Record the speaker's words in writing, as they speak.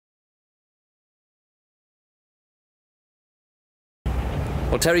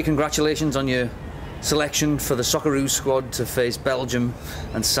Well, Terry, congratulations on your selection for the Socceroos squad to face Belgium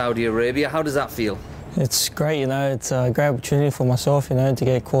and Saudi Arabia. How does that feel? It's great, you know. It's a great opportunity for myself, you know, to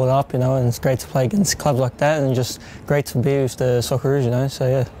get called up, you know, and it's great to play against clubs like that, and just great to be with the Socceroos, you know. So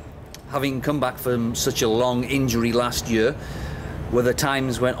yeah. Having come back from such a long injury last year, were there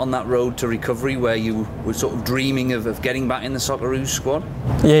times when on that road to recovery where you were sort of dreaming of getting back in the Socceroos squad?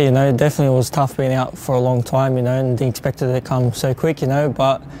 Yeah, you know, it definitely was tough being out for a long time, you know, and didn't expect it to come so quick, you know,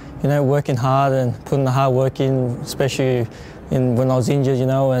 but, you know, working hard and putting the hard work in, especially when I was injured, you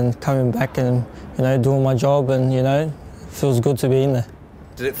know, and coming back and, you know, doing my job, and, you know, it feels good to be in there.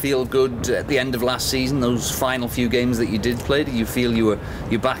 Did it feel good at the end of last season, those final few games that you did play? Did you feel you're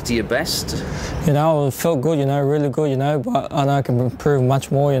back to your best? You know, it felt good, you know, really good, you know, but I know I can improve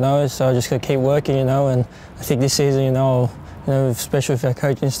much more, you know, so I just got to keep working, you know, and I think this season, you know, especially with our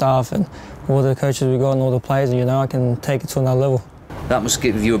coaching staff and all the coaches we got and all the players, you know, I can take it to another level. That must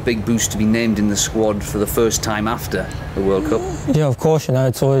give you a big boost to be named in the squad for the first time after the World Cup. Yeah, of course, you know,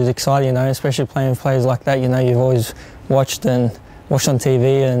 it's always exciting, you know, especially playing with players like that, you know, you've always watched on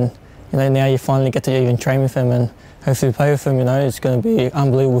TV, and, you know, now you finally get to even train with them and hopefully play with them, you know, it's going to be an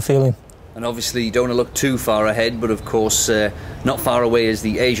unbelievable feeling. And obviously you don't want to look too far ahead, but of course not far away is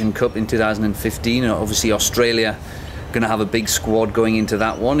the Asian Cup in 2015, and obviously Australia going to have a big squad going into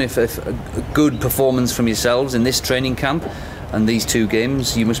that one. If a good performance from yourselves in this training camp and these two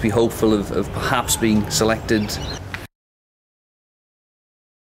games, you must be hopeful of perhaps being selected